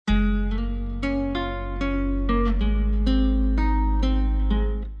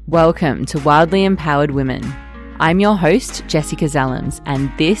Welcome to Wildly Empowered Women. I'm your host, Jessica Zellums, and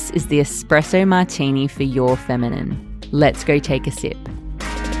this is the espresso martini for your feminine. Let's go take a sip.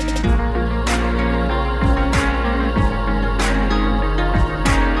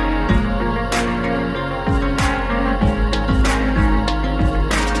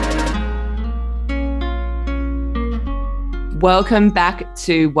 Welcome back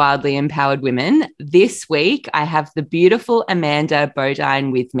to Wildly Empowered Women. This week, I have the beautiful Amanda Bodine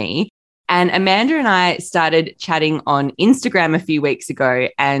with me. And Amanda and I started chatting on Instagram a few weeks ago,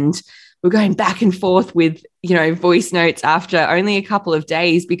 and we're going back and forth with, voice notes after only a couple of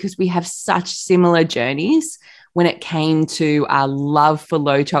days because we have such similar journeys when it came to our love for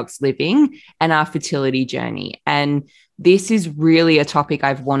low tox living and our fertility journey. And this is really a topic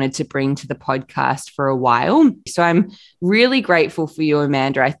I've wanted to bring to the podcast for a while. So I'm really grateful for you,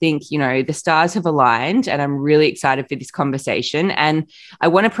 Amanda. I think, the stars have aligned and I'm really excited for this conversation. And I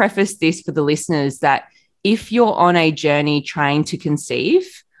want to preface this for the listeners that if you're on a journey trying to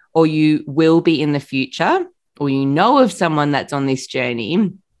conceive, or you will be in the future, or you know of someone that's on this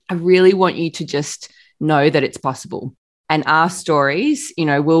journey, I really want you to just know that it's possible. And our stories,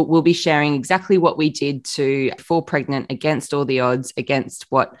 we'll be sharing exactly what we did to fall pregnant against all the odds, against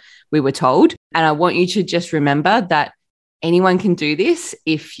what we were told. And I want you to just remember that anyone can do this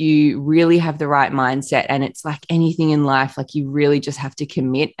if you really have the right mindset. And it's like anything in life, like you really just have to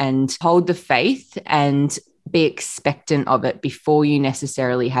commit and hold the faith and be expectant of it before you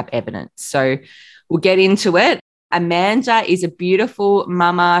necessarily have evidence. So we'll get into it. Amanda is a beautiful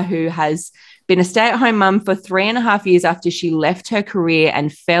mama who has been a stay-at-home mum for 3.5 years after she left her career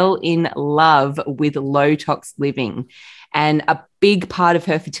and fell in love with low tox living. And a big part of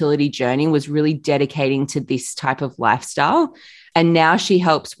her fertility journey was really dedicating to this type of lifestyle. And now she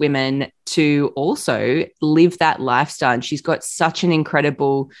helps women to also live that lifestyle. And she's got such an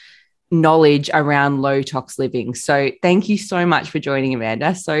incredible knowledge around low tox living. So thank you so much for joining,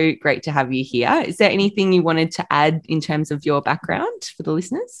 Amanda. So great to have you here. Is there anything you wanted to add in terms of your background for the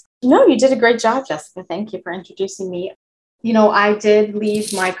listeners? No, you did a great job, Jessica. Thank you for introducing me. I did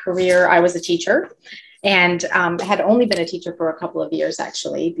leave my career. I was a teacher and had only been a teacher for a couple of years,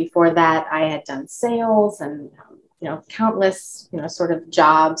 actually. Before that, I had done sales and, countless, sort of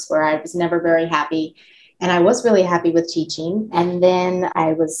jobs where I was never very happy. And I was really happy with teaching. And then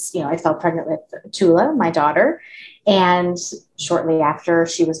I was, I fell pregnant with Tula, my daughter. And shortly after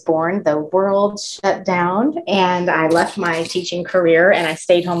she was born, the world shut down and I left my teaching career and I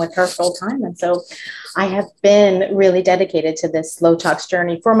stayed home with her full time. And so I have been really dedicated to this low tox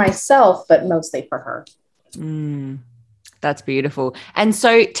journey for myself, but mostly for her. That's beautiful. And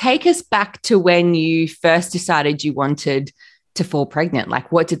so take us back to when you first decided you wanted to fall pregnant. Like,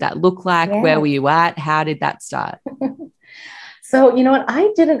 what did that look like? Yeah. Where were you at? How did that start? So,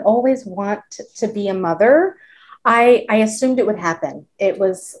 I didn't always want to be a mother. I assumed it would happen. It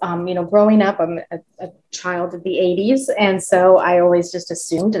was, growing up, I'm a child of the 80s. And so I always just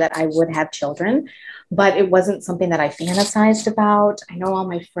assumed that I would have children, but it wasn't something that I fantasized about. I know all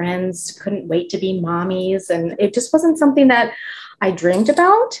my friends couldn't wait to be mommies, and it just wasn't something that I dreamed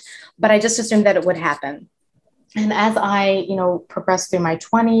about, but I just assumed that it would happen. And as I, progressed through my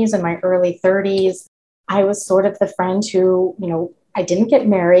 20s and my early 30s, I was sort of the friend who, I didn't get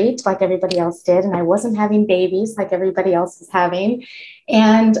married like everybody else did, and I wasn't having babies like everybody else was having.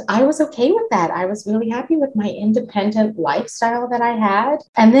 And I was okay with that. I was really happy with my independent lifestyle that I had.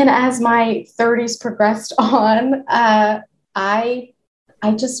 And then as my 30s progressed on, my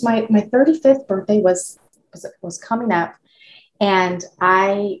 35th birthday was coming up, and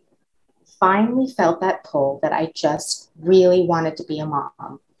I finally felt that pull that I just really wanted to be a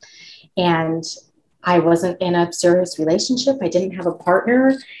mom. And I wasn't in a serious relationship. I didn't have a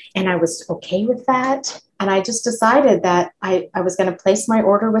partner, and I was okay with that. And I just decided that I was going to place my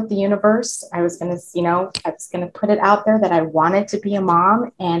order with the universe. I was going to, put it out there that I wanted to be a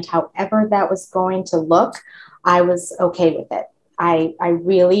mom, and however that was going to look, I was okay with it.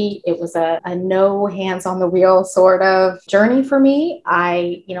 It was a no hands on the wheel sort of journey for me.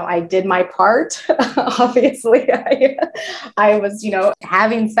 I did my part. Obviously, I was,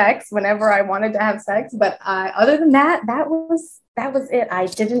 having sex whenever I wanted to have sex. But other than that, that was it. I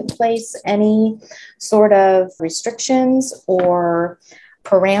didn't place any sort of restrictions or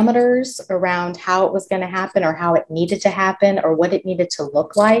parameters around how it was going to happen or how it needed to happen or what it needed to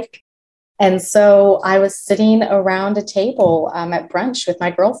look like. And so I was sitting around a table at brunch with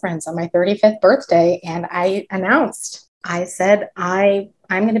my girlfriends on my 35th birthday, and I said, I'm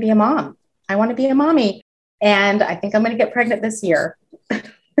going to be a mom. I want to be a mommy, and I think I'm going to get pregnant this year.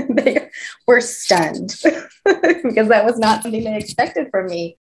 They were stunned because that was not something they expected from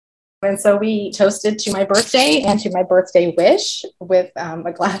me. And so we toasted to my birthday and to my birthday wish with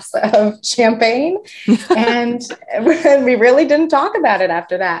a glass of champagne. And we really didn't talk about it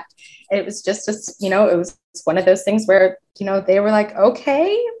after that. It was just, it was one of those things where, they were like,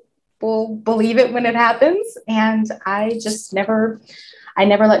 okay, we'll believe it when it happens. And I never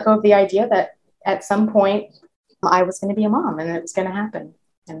let go of the idea that at some point I was going to be a mom and it was going to happen.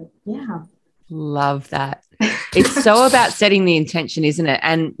 And yeah. Love that. It's so about setting the intention, isn't it?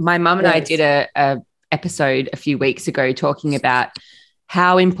 And my mum and I did a episode a few weeks ago talking about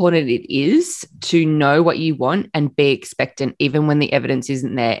how important it is to know what you want and be expectant, even when the evidence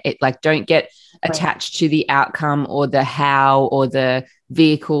isn't there. It don't get attached to the outcome or the how or the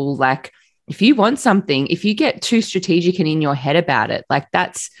vehicle. Like if you want something, if you get too strategic and in your head about it,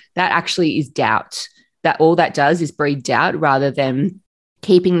 that actually is doubt. That all that does is breed doubt rather than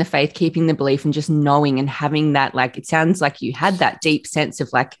keeping the faith, keeping the belief, and just knowing and having that, it sounds like you had that deep sense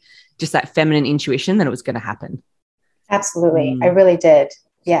of just that feminine intuition that it was going to happen. Absolutely. I really did.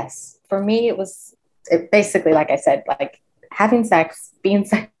 Yes. For me, it basically, like I said, having sex, being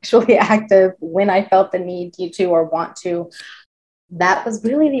sexually active when I felt the need to or want to, that was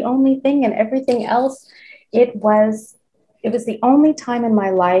really the only thing. And everything else, it was the only time in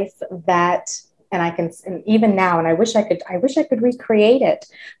my life that, and even now, and I wish I could recreate it,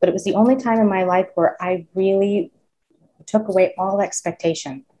 but it was the only time in my life where I really took away all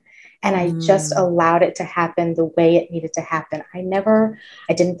expectation. And I just allowed it to happen the way it needed to happen. I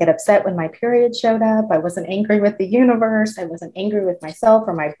didn't get upset when my period showed up. I wasn't angry with the universe. I wasn't angry with myself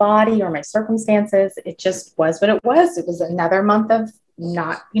or my body or my circumstances. It just was what it was. It was another month of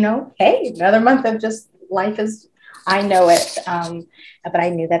another month of just life as I know it. But I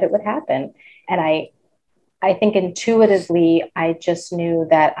knew that it would happen. And I think intuitively, I just knew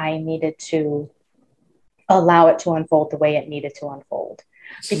that I needed to allow it to unfold the way it needed to unfold.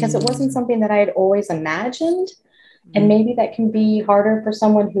 Because it wasn't something that I had always imagined. And maybe that can be harder for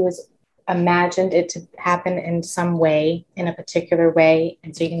someone who has imagined it to happen in some way, in a particular way.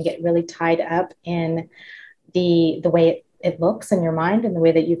 And so you can get really tied up in the way it looks in your mind and the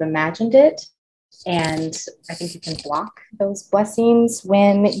way that you've imagined it. And I think you can block those blessings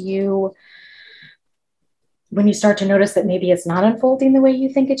when you start to notice that maybe it's not unfolding the way you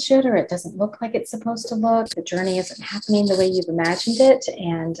think it should, or it doesn't look like it's supposed to look, the journey isn't happening the way you've imagined it.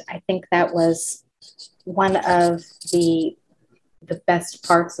 And I think that was one of the best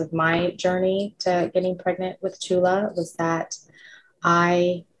parts of my journey to getting pregnant with Chula, was that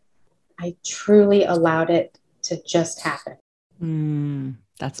I truly allowed it to just happen.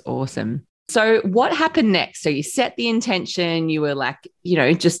 That's awesome. So what happened next? So you set the intention, you were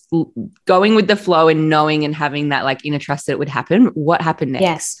just going with the flow and knowing and having that inner trust that it would happen. What happened next?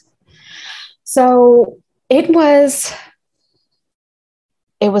 Yes. So it was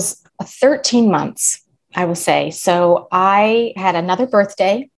 13 months, I will say. So I had another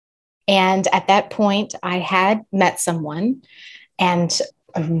birthday, and at that point I had met someone, and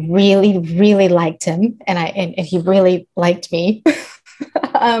I really, really liked him. And he really liked me.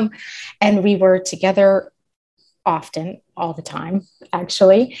 And we were together often, all the time,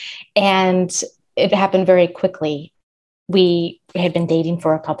 actually. And it happened very quickly. We had been dating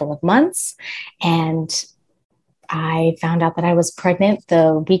for a couple of months, and I found out that I was pregnant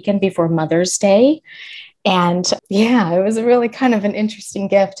the weekend before Mother's Day. And yeah, it was really kind of an interesting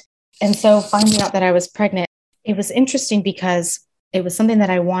gift. And so finding out that I was pregnant, it was interesting because it was something that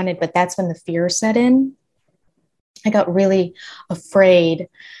I wanted, but that's when the fear set in. I got really afraid.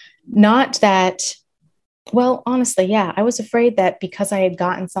 Not that, well, honestly, yeah, I was afraid that because I had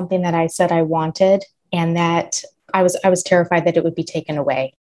gotten something that I said I wanted, and that I was terrified that it would be taken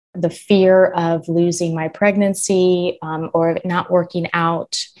away. The fear of losing my pregnancy, or not working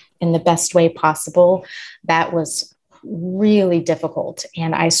out in the best way possible, that was really difficult.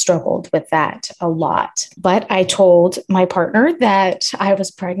 And I struggled with that a lot. But I told my partner that I was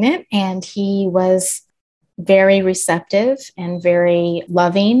pregnant, and he was very receptive and very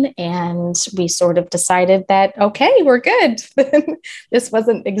loving. And we sort of decided that, okay, we're good. This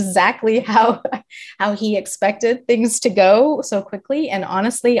wasn't exactly how he expected things to go so quickly. And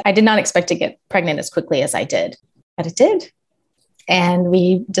honestly, I did not expect to get pregnant as quickly as I did, but it did. And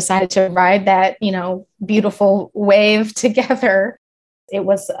we decided to ride that, beautiful wave together. It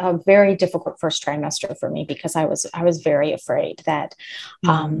was a very difficult first trimester for me because I was very afraid that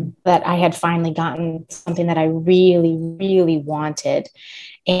that I had finally gotten something that I really, really wanted.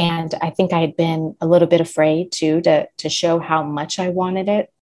 And I think I had been a little bit afraid too, to show how much I wanted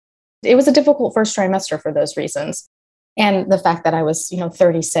it. It was a difficult first trimester for those reasons. And the fact that I was,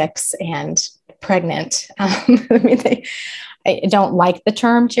 36 and pregnant. I mean, I don't like the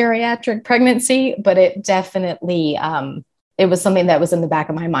term geriatric pregnancy, but it definitely, it was something that was in the back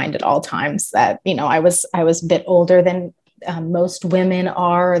of my mind at all times, that, you know, I was a bit older than most women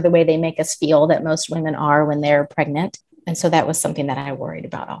are, the way they make us feel that most women are when they're pregnant. And so that was something that I worried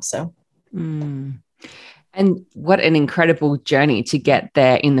about also. Mm. And what an incredible journey to get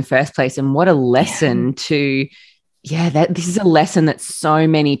there in the first place. And what a lesson that this is a lesson that so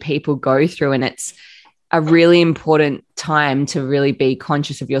many people go through. And it's a really important time to really be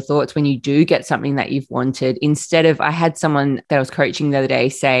conscious of your thoughts when you do get something that you've wanted. Instead of, I had someone that I was coaching the other day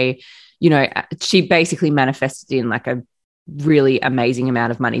say, you know, she basically manifested in like a really amazing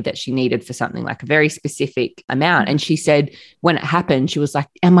amount of money that she needed for something, like a very specific amount. And she said, when it happened, she was like,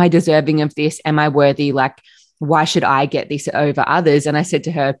 am I deserving of this? Am I worthy? Like, why should I get this over others? And I said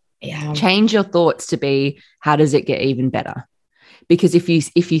to her, change your thoughts to be, how does it get even better? Because if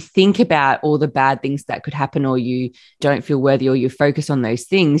you think about all the bad things that could happen, or you don't feel worthy, or you focus on those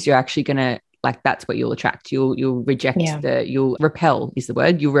things, you're actually going to, like, that's what you'll attract. You'll reject you'll repel is the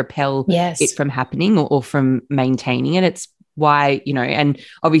word. You'll repel it from happening or from maintaining it. It's why, you know, and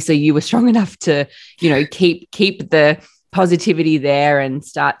obviously you were strong enough to, you know, keep the positivity there and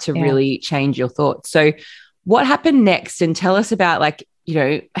start to really change your thoughts. So what happened next? And tell us about, like, you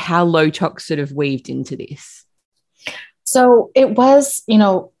know, how Low Tox sort of weaved into this. So it was, you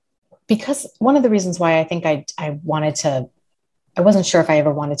know, because one of the reasons why I think I wasn't sure if I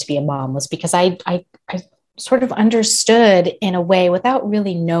ever wanted to be a mom was because I sort of understood in a way, without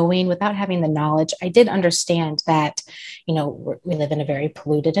really knowing, without having the knowledge, I did understand that, you know, we live in a very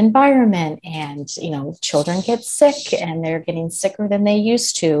polluted environment, and, you know, children get sick, and they're getting sicker than they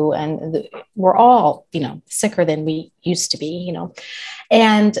used to. And we're all, you know, sicker than we used to be, you know.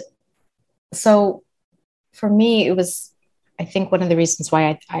 And so for me, it was, I think, one of the reasons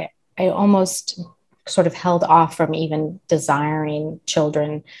why I almost sort of held off from even desiring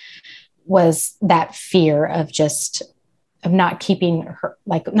children was that fear of not keeping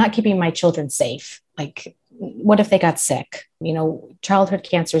my children safe. Like, what if they got sick? You know, childhood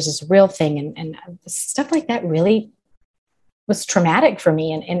cancers is a real thing. And stuff like that really was traumatic for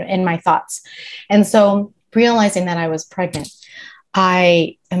me in my thoughts. And so realizing that I was pregnant,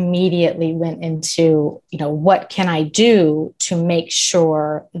 I immediately went into, you know, what can I do to make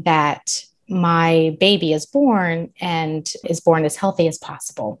sure that my baby is born as healthy as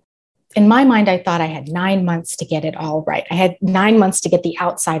possible. In my mind, I thought I had 9 months to get it all right. I had 9 months to get the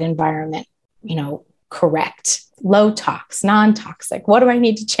outside environment, you know, correct. Low tox, non-toxic. What do I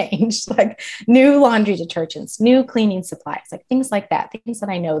need to change? Like new laundry detergents, new cleaning supplies, like things like that, things that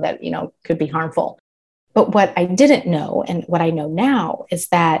I know that, you know, could be harmful. But what I didn't know, and what I know now, is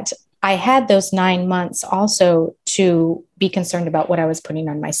that I had those 9 months also to be concerned about what I was putting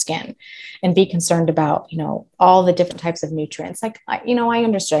on my skin, and be concerned about, you know, all the different types of nutrients. Like, you know, I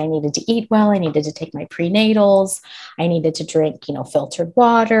understood I needed to eat well. I needed to take my prenatals. I needed to drink, you know, filtered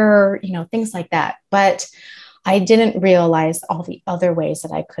water, you know, things like that. But I didn't realize all the other ways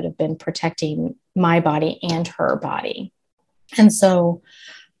that I could have been protecting my body and her body. And so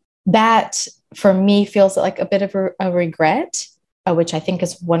that, for me, feels like a bit of a regret, which I think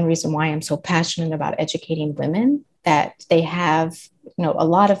is one reason why I'm so passionate about educating women, that they have, you know, a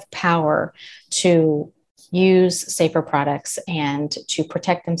lot of power to use safer products and to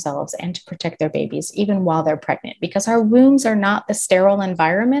protect themselves and to protect their babies, even while they're pregnant, because our wombs are not the sterile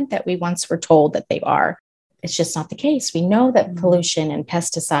environment that we once were told that they are. It's just not the case. We know that pollution and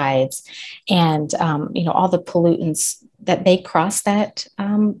pesticides and, you know, all the pollutants, that they cross that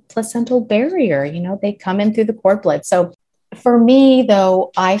placental barrier, you know, they come in through the cord blood. So for me,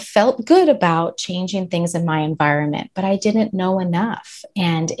 though, I felt good about changing things in my environment, but I didn't know enough.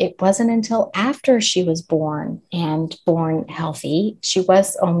 And it wasn't until after she was born, and born healthy. She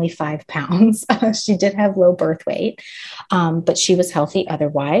was only 5 pounds. She did have low birth weight, but she was healthy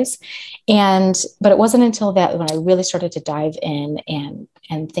otherwise. But it wasn't until that when I really started to dive in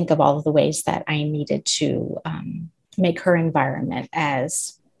and think of all of the ways that I needed to make her environment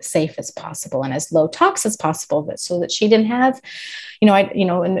as safe as possible and as low tox as possible, but so that she didn't have, you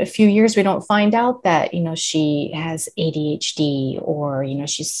know, in a few years, we don't find out that, you know, she has ADHD, or, you know,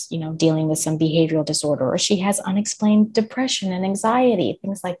 she's, you know, dealing with some behavioral disorder, or she has unexplained depression and anxiety,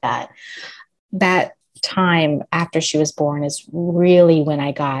 things like that. That time after she was born is really when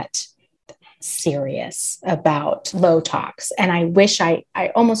I got serious about low tox. And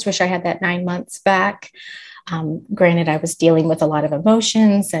I almost wish I had that 9 months back. Granted, I was dealing with a lot of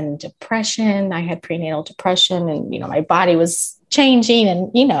emotions and depression. I had prenatal depression, and, you know, my body was changing, and,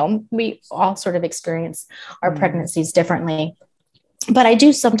 you know, we all sort of experience our pregnancies differently. But I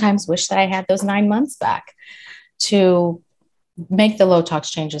do sometimes wish that I had those 9 months back to make the low tox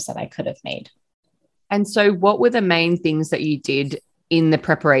changes that I could have made. And so what were the main things that you did in the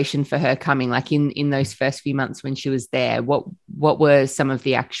preparation for her coming, like in those first few months when she was there? What were some of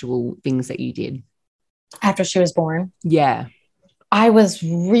the actual things that you did? After she was born? Yeah. I was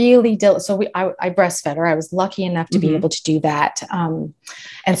really I breastfed her. I was lucky enough to be able to do that. And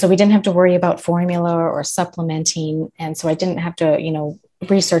so we didn't have to worry about formula or supplementing. And so I didn't have to,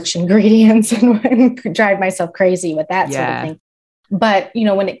 research ingredients and drive myself crazy with that sort of thing. But,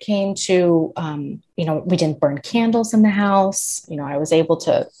 when it came to, we didn't burn candles in the house. I was able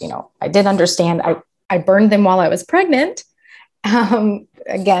to, I did understand. I burned them while I was pregnant.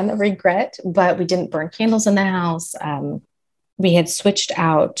 Again, a regret, but we didn't burn candles in the house. We had switched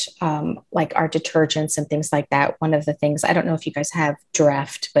out like our detergents and things like that. One of the things, I don't know if you guys have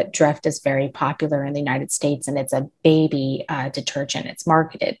Dreft, but Dreft is very popular in the United States, and it's a baby detergent. It's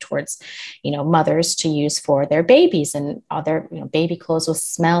marketed towards, mothers to use for their babies, and all their, baby clothes will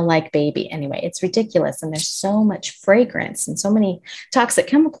smell like baby. Anyway, it's ridiculous. And there's so much fragrance and so many toxic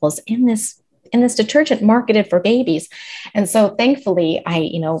chemicals in this detergent marketed for babies. And so thankfully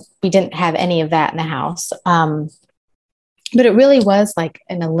we didn't have any of that in the house. But it really was like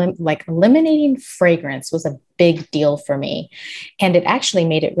eliminating fragrance was a big deal for me. And it actually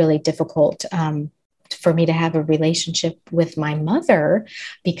made it really difficult for me to have a relationship with my mother,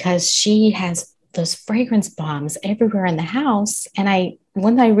 because she has those fragrance bombs everywhere in the house. And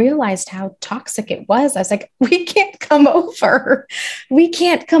when I realized how toxic it was, I was like, we can't come over. We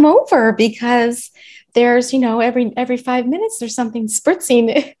can't come over because there's, every 5 minutes, there's something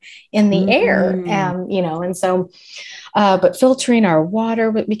spritzing in the air. And so, but filtering our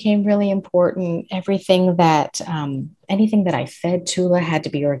water became really important. Anything that I fed Tula had to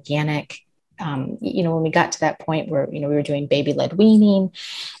be organic. When we got to that point where, we were doing baby-led weaning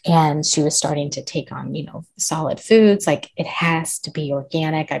and she was starting to take on, solid foods, like it has to be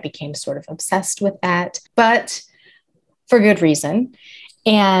organic. I became sort of obsessed with that, but for good reason.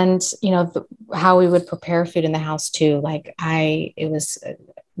 And, how we would prepare food in the house too.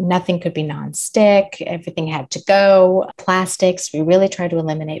 Nothing could be nonstick. Everything had to go. Plastics. We really tried to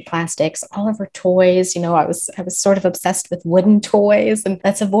eliminate plastics. All of our toys, I was sort of obsessed with wooden toys, and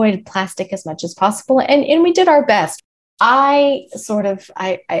let's avoid plastic as much as possible. And we did our best. I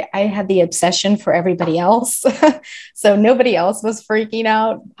had the obsession for everybody else. So nobody else was freaking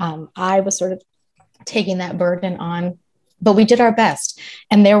out. I was sort of taking that burden on. But we did our best.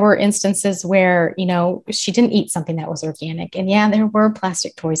 And there were instances where, she didn't eat something that was organic. And yeah, there were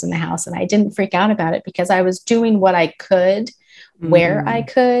plastic toys in the house. And I didn't freak out about it because I was doing what I could, where I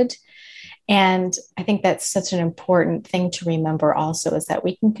could. And I think that's such an important thing to remember also, is that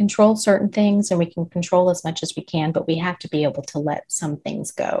we can control certain things and we can control as much as we can, but we have to be able to let some things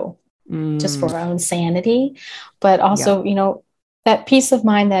go just for our own sanity. But also, that peace of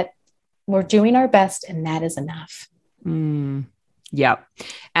mind that we're doing our best and that is enough. Yeah.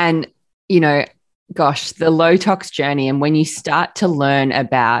 And, gosh, the low tox journey. And when you start to learn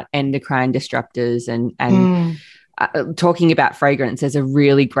about endocrine disruptors and talking about fragrance, there's a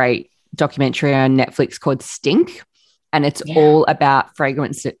really great documentary on Netflix called Stink. And it's all about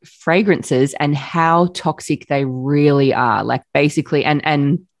fragrances and how toxic they really are. Like basically,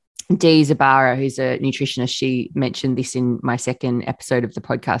 and Dee Zabara, who's a nutritionist, she mentioned this in my second episode of the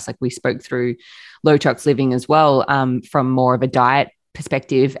podcast. Like we spoke through low tox living as well, from more of a diet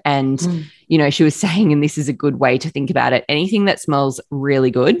perspective. And, she was saying, and this is a good way to think about it, anything that smells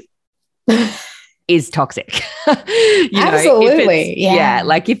really good is toxic. Absolutely.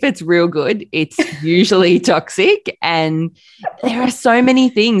 Like if it's real good, it's usually toxic. And there are so many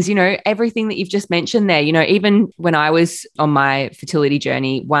things, everything that you've just mentioned there, even when I was on my fertility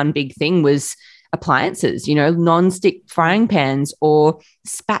journey, one big thing was appliances, non-stick frying pans or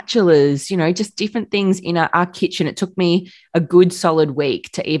spatulas, just different things in our kitchen. It took me a good solid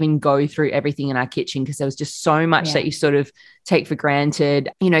week to even go through everything in our kitchen because there was just so much that you sort of take for granted,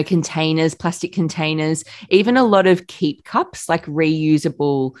 containers, plastic containers, even a lot of keep cups, like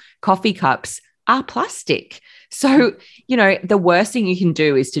reusable coffee cups are plastic. So, the worst thing you can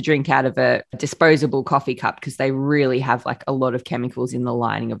do is to drink out of a disposable coffee cup because they really have like a lot of chemicals in the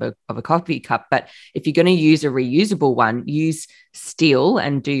lining of a coffee cup. But if you're going to use a reusable one, use steel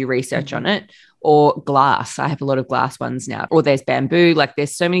and do your research on it, or glass. I have a lot of glass ones now, or there's bamboo. Like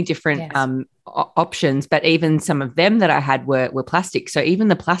there's so many different options, but even some of them that I had were plastic. So even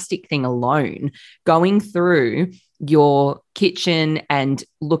the plastic thing alone, going through your kitchen and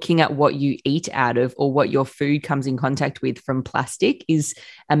looking at what you eat out of or what your food comes in contact with from plastic is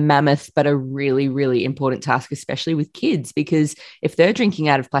a mammoth, but a really, really important task, especially with kids, because if they're drinking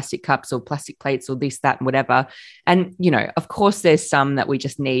out of plastic cups or plastic plates or this, that, and whatever, and, you know, of course, there's some that we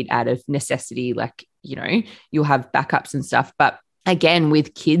just need out of necessity, like, you know, you'll have backups and stuff, but again,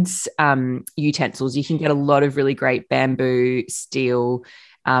 with kids' utensils, you can get a lot of really great bamboo, steel.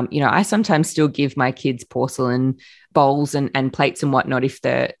 You know, I sometimes still give my kids porcelain bowls and plates and whatnot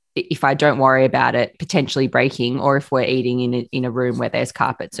if I don't worry about it potentially breaking, or if we're eating in a room where there's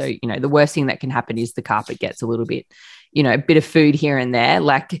carpet. So, you know, the worst thing that can happen is the carpet gets a little bit, you know, a bit of food here and there,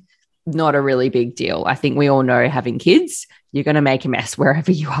 like not a really big deal. I think we all know having kids, you're going to make a mess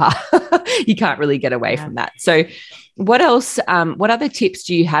wherever you are. You can't really get away from that. So what else, what other tips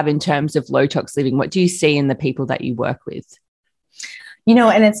do you have in terms of low tox living? What do you see in the people that you work with? You know,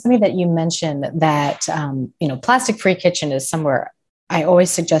 and it's funny that you mentioned that, you know, plastic-free kitchen is somewhere I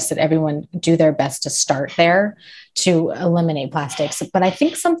always suggest that everyone do their best to start there to eliminate plastics. But I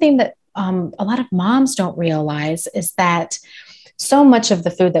think something that a lot of moms don't realize is that so much of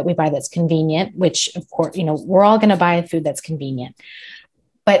the food that we buy that's convenient, which of course, you know, we're all going to buy food that's convenient.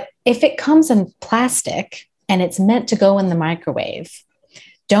 But if it comes in plastic and it's meant to go in the microwave,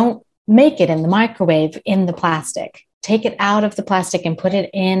 don't make it in the microwave in the plastic. Take it out of the plastic and put it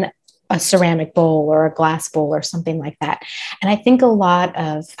in a ceramic bowl or a glass bowl or something like that. And I think a lot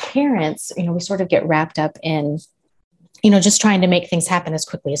of parents, you know, we sort of get wrapped up in, you know, just trying to make things happen as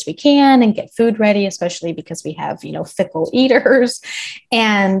quickly as we can and get food ready, especially because we have, you know, fickle eaters.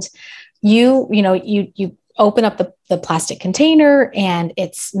 And you open up the plastic container and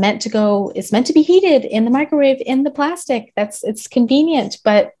it's meant to be heated in the microwave in the plastic. It's convenient,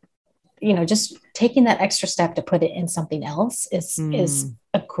 but you know, just taking that extra step to put it in something else is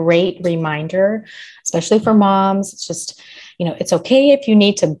a great reminder, especially for moms. It's just, you know, it's okay if you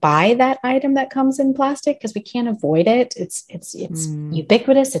need to buy that item that comes in plastic because we can't avoid it. It's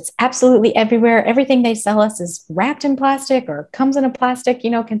ubiquitous. It's absolutely everywhere. Everything they sell us is wrapped in plastic or comes in a plastic, you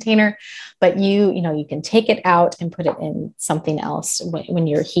know, container, but you can take it out and put it in something else when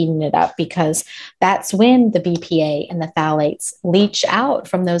you're heating it up, because that's when the BPA and the phthalates leach out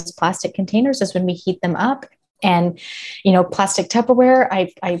from those plastic containers, is when we heat them up. And, you know, plastic Tupperware,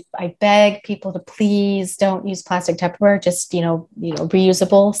 I beg people to please don't use plastic Tupperware, just, you know,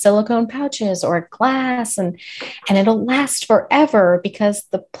 reusable silicone pouches or glass, and it'll last forever, because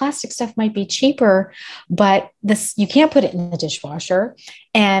the plastic stuff might be cheaper, but you can't put it in the dishwasher.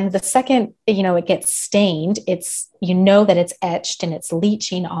 And the second, you know, it gets stained, you know that it's etched and it's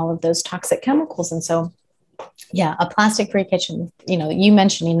leaching all of those toxic chemicals. And so, yeah, a plastic-free kitchen, you know, you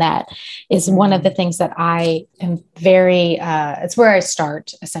mentioning that is one of the things that I am very, it's where I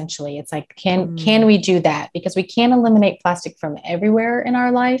start essentially. It's like, can we do that? Because we can't eliminate plastic from everywhere in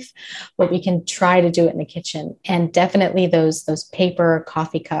our life, but we can try to do it in the kitchen. And definitely those paper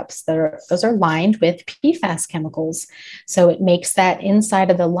coffee cups, those are lined with PFAS chemicals. So it makes that inside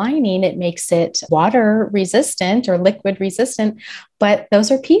of the lining, it makes it water resistant or liquid resistant, but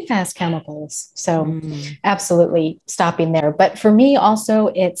those are PFAS chemicals. So absolutely stopping there. But for me also,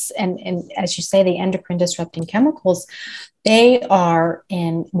 it's, and as you say, the endocrine disrupting chemicals, they are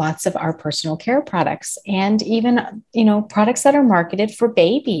in lots of our personal care products, and even, you know, products that are marketed for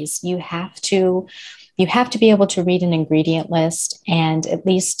babies. You have to be able to read an ingredient list and at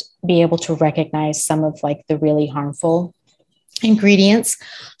least be able to recognize some of like the really harmful ingredients.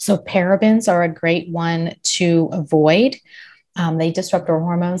 So parabens are a great one to avoid. They disrupt our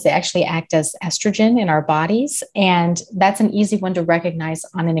hormones. They actually act as estrogen in our bodies. And that's an easy one to recognize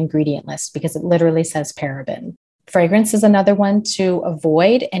on an ingredient list because it literally says paraben. Fragrance is another one to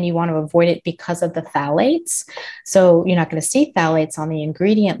avoid, and you want to avoid it because of the phthalates. So you're not going to see phthalates on the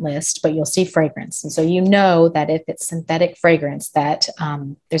ingredient list, but you'll see fragrance. And so you know that if it's synthetic fragrance, that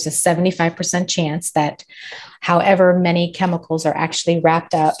there's a 75% chance that however many chemicals are actually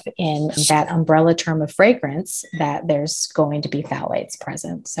wrapped up in that umbrella term of fragrance, that there's going to be phthalates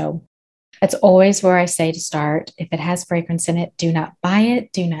present. So that's always where I say to start. If it has fragrance in it, do not buy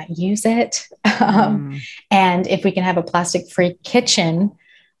it, do not use it. And if we can have a plastic-free kitchen,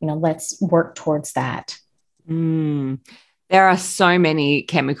 you know, let's work towards that. There are so many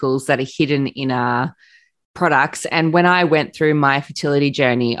chemicals that are hidden in our products. And when I went through my fertility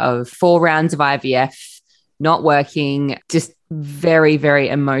journey of 4 rounds of IVF, not working, just very, very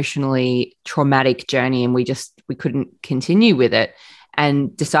emotionally traumatic journey, and we couldn't continue with it.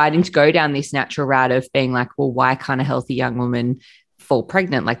 and deciding to go down this natural route of being like, well, why can't a healthy young woman fall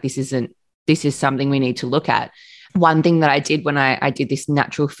pregnant? Like, this is something we need to look at. One thing that I did when I did this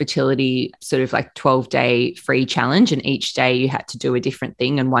natural fertility sort of like 12-day free challenge, and each day you had to do a different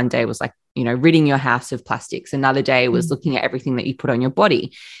thing. And one day was like, ridding your house of plastics. Another day was looking at everything that you put on your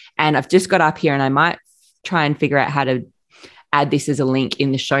body. And I've just got up here, and I might try and figure out how to add this as a link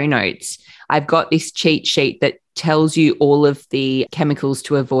in the show notes. I've got this cheat sheet that tells you all of the chemicals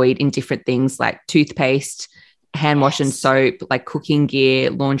to avoid in different things like toothpaste, hand wash and soap, like cooking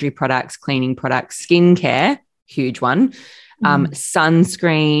gear, laundry products, cleaning products, skincare, huge one,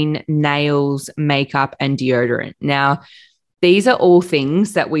 sunscreen, nails, makeup, and deodorant. Now, these are all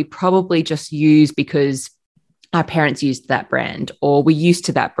things that we probably just use because our parents used that brand, or we're used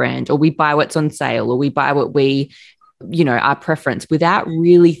to that brand, or we buy what's on sale, or we buy what our preference, without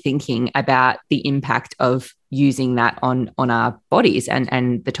really thinking about the impact of using that on our bodies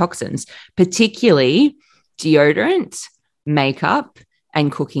and the toxins, particularly deodorant, makeup,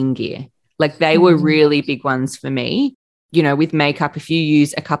 and cooking gear. Like, they were really big ones for me. With makeup, if you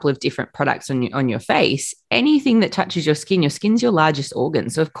use a couple of different products on your face, anything that touches your skin's your largest organ.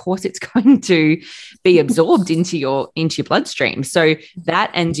 So of course it's going to be absorbed into your bloodstream. So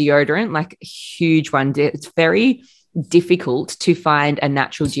that and deodorant, like a huge one. It's very difficult to find a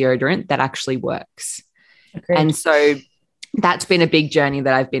natural deodorant that actually works. Agreed. And so that's been a big journey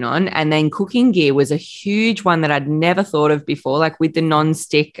that I've been on. And then cooking gear was a huge one that I'd never thought of before. Like with the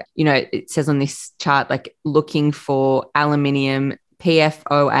non-stick, it says on this chart, like looking for aluminium,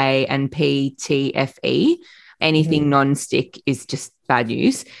 PFOA and PTFE. Anything non-stick is just bad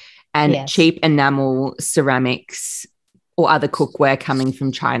news. And cheap enamel, ceramics, or other cookware coming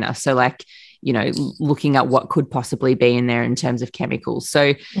from China. So like, looking at what could possibly be in there in terms of chemicals.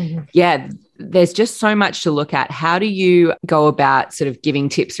 So there's just so much to look at. How do you go about sort of giving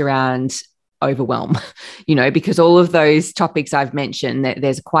tips around overwhelm? Because all of those topics I've mentioned,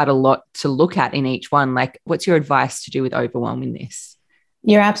 there's quite a lot to look at in each one. Like, what's your advice to do with overwhelm in this?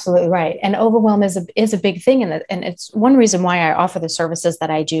 You're absolutely right. And overwhelm is a big thing. And it's one reason why I offer the services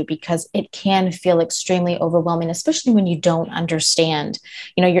that I do, because it can feel extremely overwhelming, especially when you don't understand.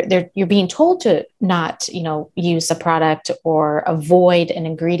 You're being told to not, use a product or avoid an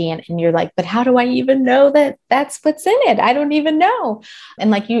ingredient. And you're like, but how do I even know that that's what's in it? I don't even know. And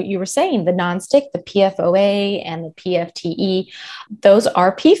like you were saying, the nonstick, the PFOA and the PFTE, those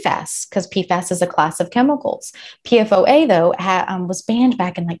are PFAS, because PFAS is a class of chemicals. PFOA, though, was banned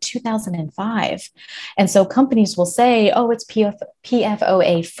back in like 2005. And so companies will say, oh, it's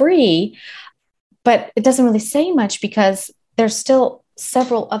PFOA free, but it doesn't really say much because there's still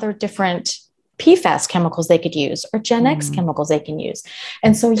several other different PFAS chemicals they could use, or Gen X chemicals they can use.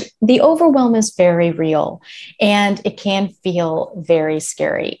 And so the overwhelm is very real, and it can feel very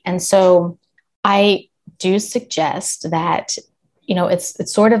scary. And so I do suggest that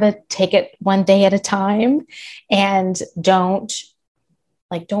it's sort of a take it one day at a time, and don't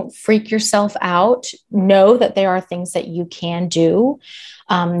freak yourself out. Know that there are things that you can do.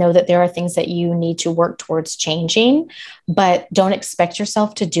 Know that there are things that you need to work towards changing, but don't expect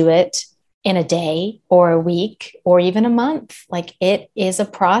yourself to do it in a day or a week or even a month. Like, it is a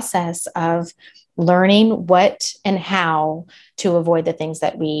process of learning what and how to avoid the things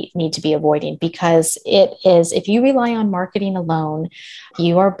that we need to be avoiding, because if you rely on marketing alone,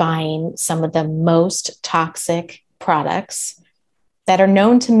 you are buying some of the most toxic products that are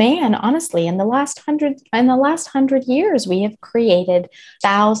known to man. Honestly, in the last 100 years, we have created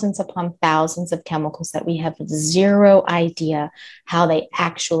thousands upon thousands of chemicals that we have zero idea how they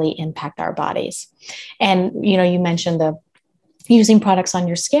actually impact our bodies. And, you mentioned using products on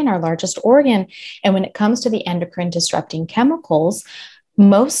your skin, our largest organ. And when it comes to the endocrine disrupting chemicals,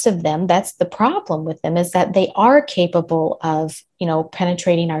 most of them, that's the problem with them, is that they are capable of,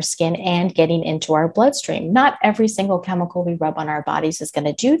 penetrating our skin and getting into our bloodstream. Not every single chemical we rub on our bodies is going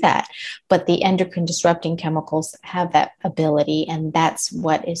to do that, but the endocrine disrupting chemicals have that ability. And that's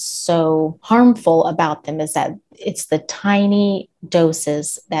what is so harmful about them, is that it's the tiny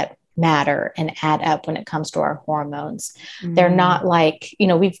doses that matter and add up when it comes to our hormones. They're not like,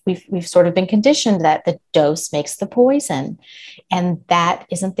 we've sort of been conditioned that the dose makes the poison. And that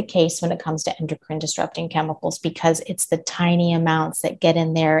isn't the case when it comes to endocrine disrupting chemicals, because it's the tiny amounts that get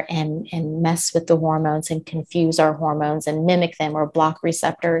in there and mess with the hormones and confuse our hormones and mimic them or block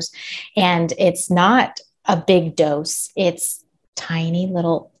receptors. And it's not a big dose. It's tiny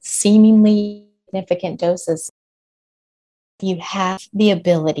little, seemingly significant doses. You have the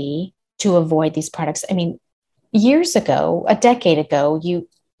ability to avoid these products. I mean, years ago, a decade ago,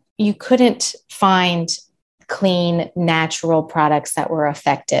 you couldn't find clean, natural products that were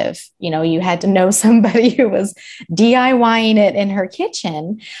effective. You had to know somebody who was DIYing it in her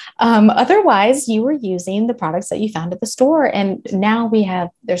kitchen. Otherwise, you were using the products that you found at the store. And now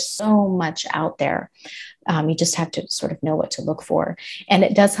there's so much out there. You just have to sort of know what to look for. And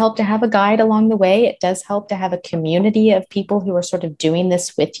it does help to have a guide along the way. It does help to have a community of people who are sort of doing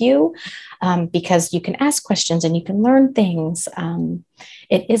this with you, because you can ask questions and you can learn things.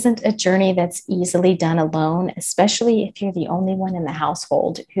 It isn't a journey that's easily done alone, especially if you're the only one in the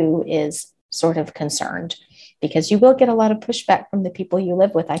household who is sort of concerned, because you will get a lot of pushback from the people you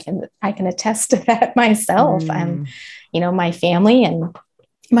live with. I can attest to that myself. My family and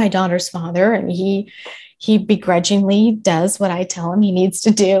my daughter's father, and he begrudgingly does what I tell him he needs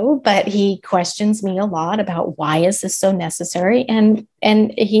to do, but he questions me a lot about why is this so necessary? And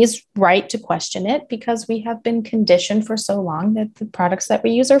he's right to question it, because we have been conditioned for so long that the products that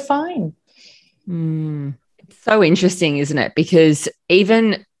we use are fine. It's so interesting, isn't it? Because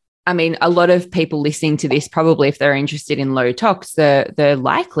a lot of people listening to this, probably if they're interested in low tox, they're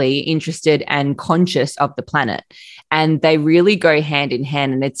likely interested and conscious of the planet, and they really go hand in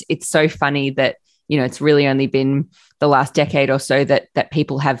hand. And it's so funny that, it's really only been the last decade or so that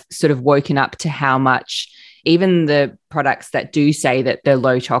people have sort of woken up to how much even the products that do say that they're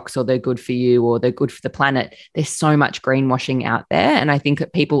low tox or they're good for you or they're good for the planet, there's so much greenwashing out there. And I think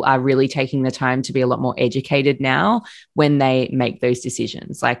that people are really taking the time to be a lot more educated now when they make those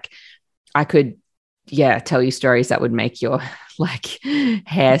decisions. Like, I could, tell you stories that would make your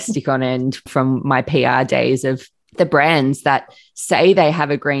hair stick on end from my PR days of the brands that say they have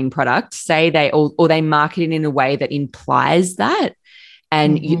a green product, say or they market it in a way that implies that.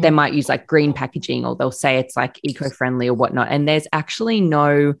 And they might use like green packaging, or they'll say it's like eco-friendly or whatnot. And there's actually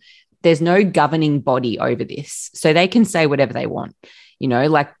there's no governing body over this. So they can say whatever they want,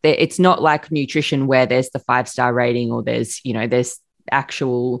 it's not like nutrition where there's the 5-star rating or there's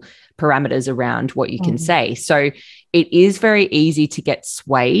actual parameters around what you can say. So it is very easy to get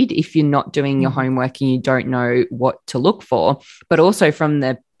swayed if you're not doing your homework and you don't know what to look for. But also from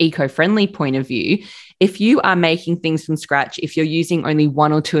the eco-friendly point of view, if you are making things from scratch, if you're using only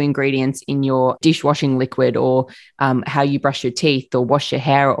 1 or 2 ingredients in your dishwashing liquid, or how you brush your teeth or wash your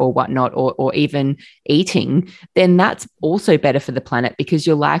hair or whatnot, or even eating, then that's also better for the planet, because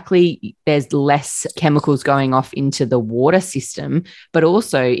there's less chemicals going off into the water system. But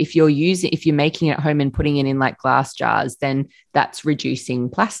also if you're making it at home and putting it in like glass jars, then that's reducing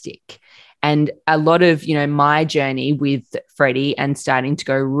plastic. And a lot of, my journey with Freddie and starting to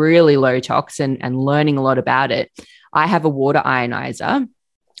go really low tox and learning a lot about it, I have a water ionizer.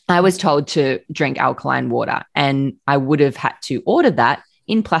 I was told to drink alkaline water, and I would have had to order that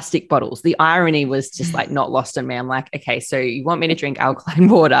in plastic bottles. The irony was just like not lost on me. I'm like, okay, so you want me to drink alkaline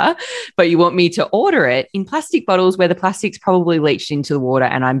water, but you want me to order it in plastic bottles where the plastic's probably leached into the water,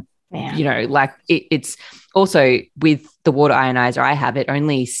 and I'm it's also with the water ionizer I have, it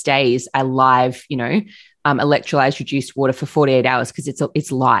only stays a live, electrolyzed reduced water for 48 hours because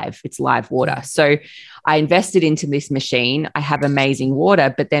it's live water. So I invested into this machine. I have amazing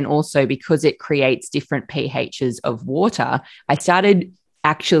water, but then also because it creates different pHs of water, I started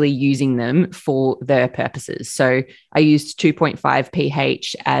actually using them for their purposes. So I used 2.5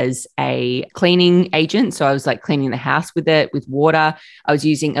 pH as a cleaning agent. So I was like cleaning the house with it, with water. I was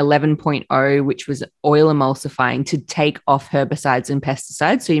using 11.0, which was oil emulsifying, to take off herbicides and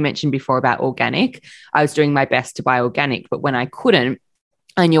pesticides. So you mentioned before about organic. I was doing my best to buy organic, but when I couldn't,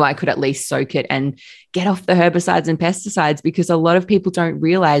 I knew I could at least soak it and get off the herbicides and pesticides, because a lot of people don't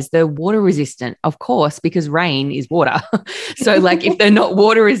realize they're water resistant, of course, because rain is water. So like if they're not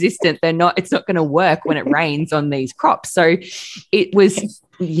water resistant, it's not going to work when it rains on these crops. So it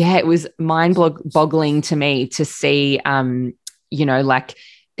was mind boggling to me to see, like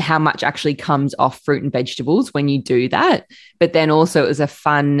how much actually comes off fruit and vegetables when you do that. But then also it was a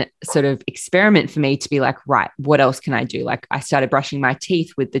fun sort of experiment for me to be like, right, what else can I do? Like I started brushing my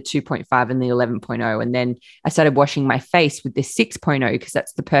teeth with the 2.5 and the 11.0. And then I started washing my face with the 6.0 because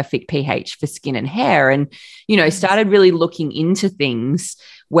that's the perfect pH for skin and hair. And, started really looking into things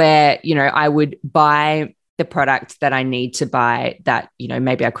where, I would buy the product that I need to buy that,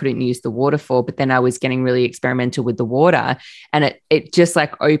 maybe I couldn't use the water for, but then I was getting really experimental with the water. And it just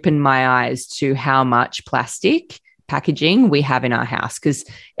like opened my eyes to how much plastic packaging we have in our house, because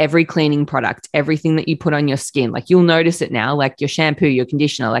every cleaning product, everything that you put on your skin, like you'll notice it now, like your shampoo, your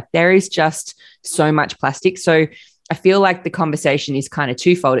conditioner, like there is just so much plastic. So I feel like the conversation is kind of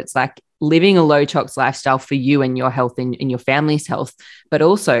twofold. It's like, living a low tox lifestyle for you and your health and your family's health, but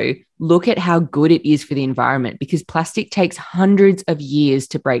also look at how good it is for the environment, because plastic takes hundreds of years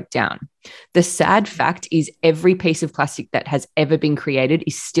to break down. The sad fact is every piece of plastic that has ever been created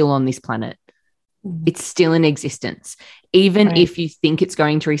is still on this planet. It's still in existence. Even if you think it's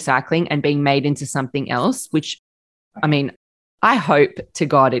going to recycling and being made into something else, which, I mean, I hope to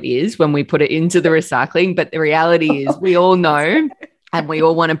God it is when we put it into the recycling, but the reality is we all know and we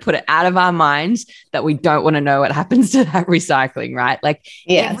all want to put it out of our minds that we don't want to know what happens to that recycling, right? Like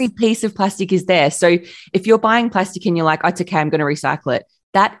every piece of plastic is there. So if you're buying plastic and you're like, oh, it's okay, I'm going to recycle it,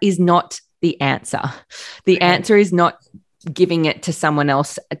 that is not the answer. The answer is not giving it to someone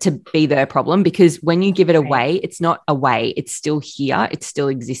else to be their problem, because when you give it away, it's not away, it's still here, it's still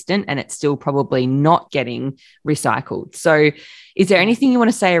existent, and it's still probably not getting recycled. So is there anything you want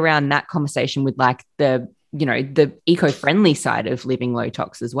to say around that conversation with like the eco-friendly side of living low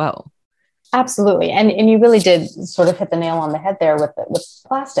tox as well? Absolutely. And you really did sort of hit the nail on the head there with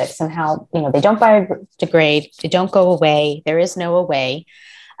plastics and how, they don't biodegrade, they don't go away. There is no away.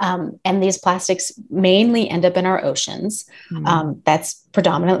 And these plastics mainly end up in our oceans. That's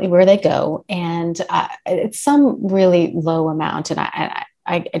predominantly where they go. And it's some really low amount. And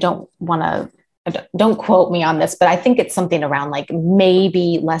I don't want to, don't quote me on this, but I think it's something around like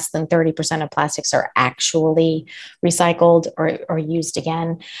maybe less than 30% of plastics are actually recycled or used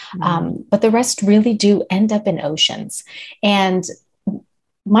again. But the rest really do end up in oceans. And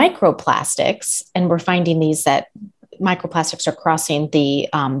microplastics, and we're finding these that microplastics are crossing the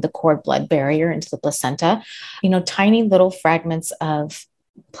cord-blood barrier into the placenta, tiny little fragments of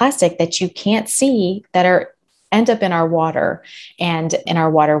plastic that you can't see that end up in our water and in our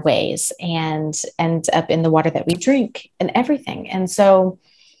waterways and end up in the water that we drink and everything. And so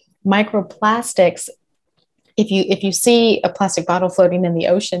microplastics, if you see a plastic bottle floating in the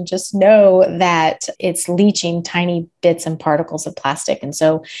ocean, just know that it's leaching tiny bits and particles of plastic. And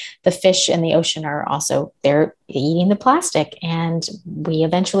so the fish in the ocean are also, they're eating the plastic, and we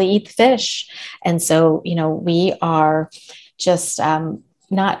eventually eat the fish. And so, we are just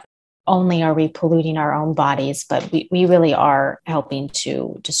not only are we polluting our own bodies, but we really are helping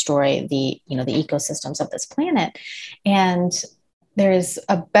to destroy the ecosystems of this planet. And there's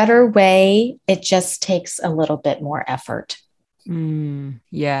a better way. It just takes a little bit more effort.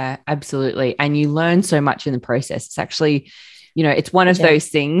 Yeah, absolutely. And you learn so much in the process. It's actually, it's one of those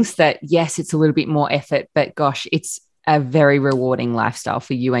things that, yes, it's a little bit more effort, but gosh, it's a very rewarding lifestyle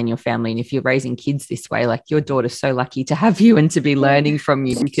for you and your family. And if you're raising kids this way, like your daughter's so lucky to have you and to be learning from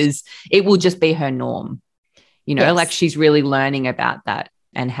you, because it will just be her norm, like she's really learning about that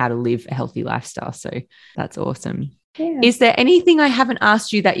and how to live a healthy lifestyle. So that's awesome. Yeah. Is there anything I haven't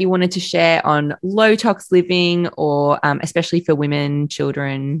asked you that you wanted to share on low tox living, or especially for women,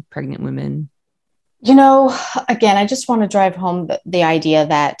 children, pregnant women? Again, I just want to drive home the idea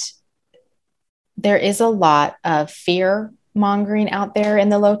that there is a lot of fear mongering out there in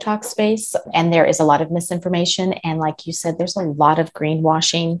the low tox space, and there is a lot of misinformation. And like you said, there's a lot of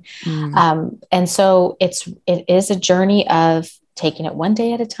greenwashing. And so it is a journey of taking it one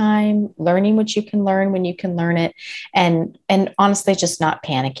day at a time, learning what you can learn when you can learn it. And honestly, just not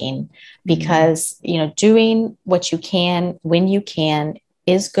panicking, because, doing what you can when you can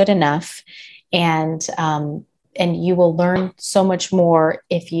is good enough. And you will learn so much more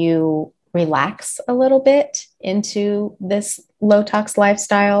if you relax a little bit into this low tox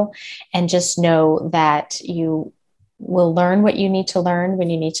lifestyle, and just know that you will learn what you need to learn when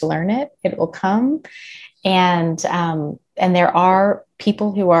you need to learn it. It will come. And there are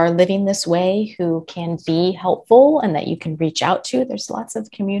people who are living this way who can be helpful and that you can reach out to. There's lots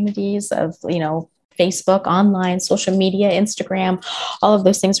of communities of, Facebook, online, social media, Instagram, all of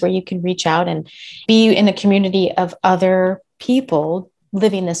those things where you can reach out and be in a community of other people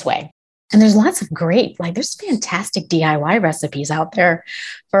living this way. And there's lots of great, there's fantastic DIY recipes out there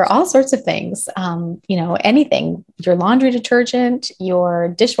for all sorts of things. Anything, your laundry detergent, your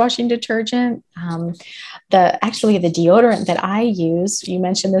dishwashing detergent, the deodorant that I use, you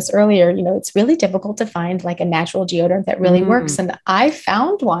mentioned this earlier, it's really difficult to find like a natural deodorant that really works. And I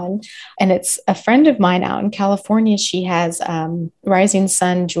found one, and it's a friend of mine out in California. She has Rising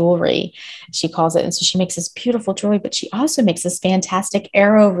Sun jewelry, she calls it. And so she makes this beautiful jewelry, but she also makes this fantastic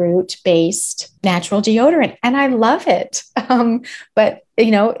arrowroot based natural deodorant. And I love it. But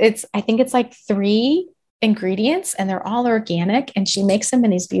I think it's like 3 ingredients, and they're all organic, and she makes them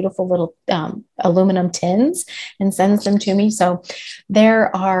in these beautiful little aluminum tins and sends them to me. So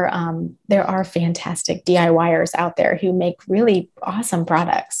there are fantastic DIYers out there who make really awesome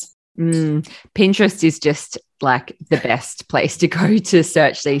products. Pinterest is just like the best place to go to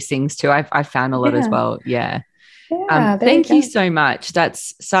search these things too. I've found a lot as well. Yeah. Thank you so much.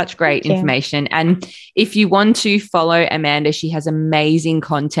 That's such great information. And if you want to follow Amanda, she has amazing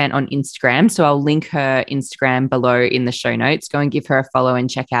content on Instagram. So I'll link her Instagram below in the show notes. Go and give her a follow and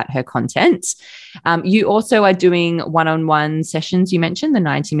check out her content. You also are doing one-on-one sessions. You mentioned the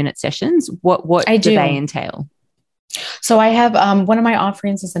 90-minute sessions. What do they entail? So I have one of my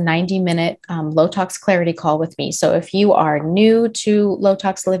offerings is a 90-minute low tox clarity call with me. So if you are new to low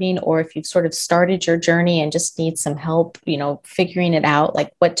tox living, or if you've sort of started your journey and just need some help, figuring it out,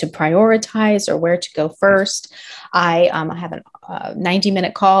 like what to prioritize or where to go first, I have a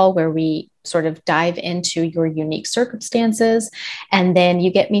 90-minute call where we sort of dive into your unique circumstances. And then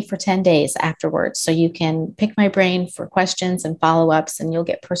you get me for 10 days afterwards. So you can pick my brain for questions and follow-ups, and you'll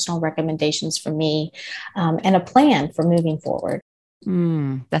get personal recommendations from me and a plan for moving forward.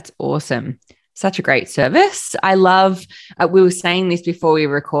 That's awesome. Such a great service. I love, we were saying this before we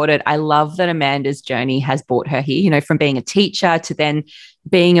recorded, I love that Amanda's journey has brought her here, from being a teacher to then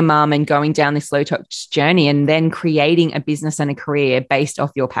being a mum and going down this low tox journey and then creating a business and a career based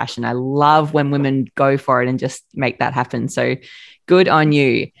off your passion. I love when women go for it and just make that happen. So good on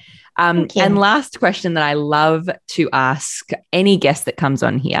you. And last question that I love to ask any guest that comes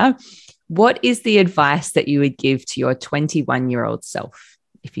on here, what is the advice that you would give to your 21-year-old self?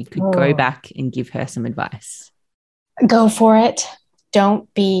 If you could go back and give her some advice. Go for it.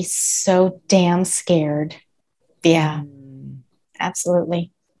 Don't be so damn scared. Yeah,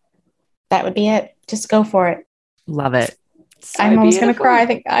 absolutely. That would be it. Just go for it. Love it. So I'm almost going to cry.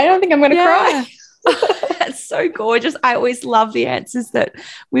 I don't think I'm going to cry. That's so gorgeous. I always love the answers that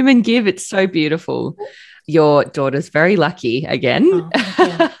women give. It's so beautiful. Your daughter's very lucky again. Oh, thank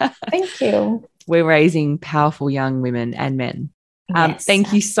you. Thank you. We're raising powerful young women and men. Yes.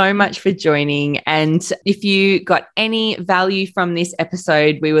 Thank you so much for joining. And if you got any value from this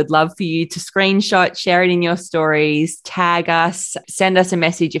episode, we would love for you to screenshot, share it in your stories, tag us, send us a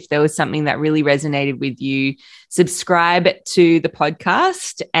message if there was something that really resonated with you. Subscribe to the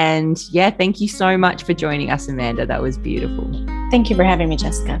podcast. And thank you so much for joining us, Amanda. That was beautiful. Thank you for having me,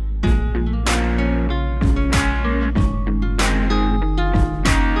 Jessica.